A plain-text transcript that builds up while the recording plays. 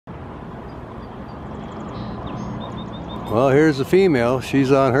Well, here's the female.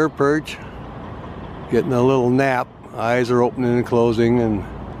 She's on her perch, getting a little nap. Eyes are opening and closing and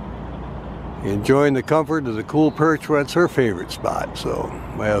enjoying the comfort of the cool perch where it's her favorite spot. So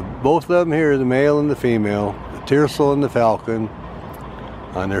we have both of them here, the male and the female, the Tersel and the Falcon,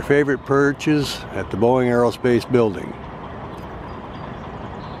 on their favorite perches at the Boeing Aerospace building.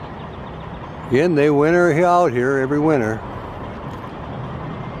 Again, they winter out here every winter.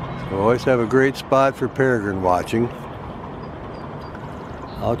 So always have a great spot for peregrine watching.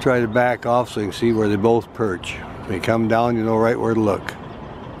 I'll try to back off so you can see where they both perch. If they come down, you know right where to look.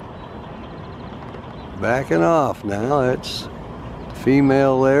 Backing off now, that's the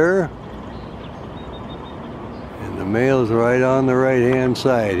female there. And the male is right on the right hand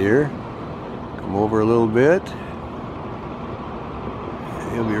side here. Come over a little bit.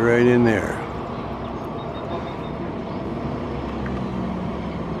 He'll be right in there.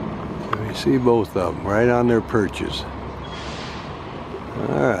 You see both of them right on their perches.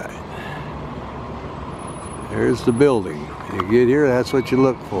 Alright. There's the building. You get here, that's what you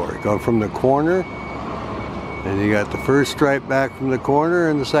look for. You go from the corner, and you got the first stripe back from the corner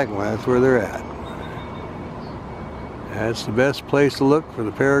and the second one. That's where they're at. That's the best place to look for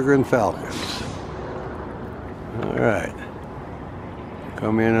the peregrine falcons. Alright.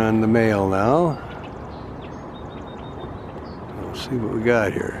 Come in on the male now. Let's see what we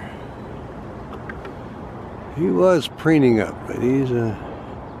got here. He was preening up, but he's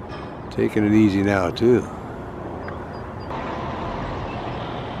taking it easy now too.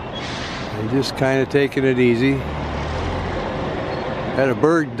 He's just kind of taking it easy. Had a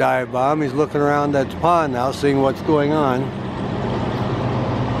bird dive bomb. He's looking around that pond now, seeing what's going on.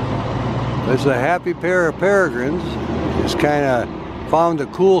 It's a happy pair of peregrines. Just kind of found a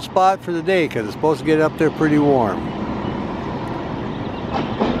cool spot for the day because it's supposed to get up there pretty warm.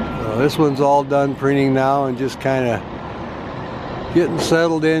 This one's all done preening now and just kind of getting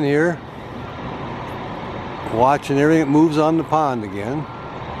settled in here, watching everything that moves on the pond again.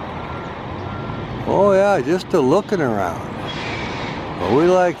 Oh yeah, just a looking around. Well, we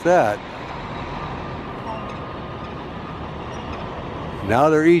like that. Now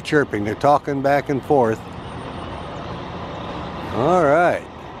they're e-chirping. They're talking back and forth. All right.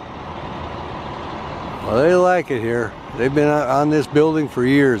 Well, they like it here. They've been on this building for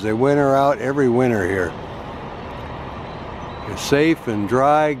years. They winter out every winter here. It's safe and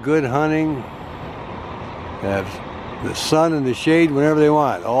dry, good hunting. They have the sun and the shade whenever they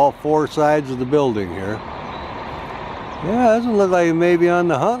want. All four sides of the building here. Yeah, it doesn't look like you may be on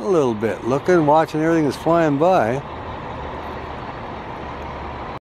the hunt a little bit. Looking, watching everything that's flying by.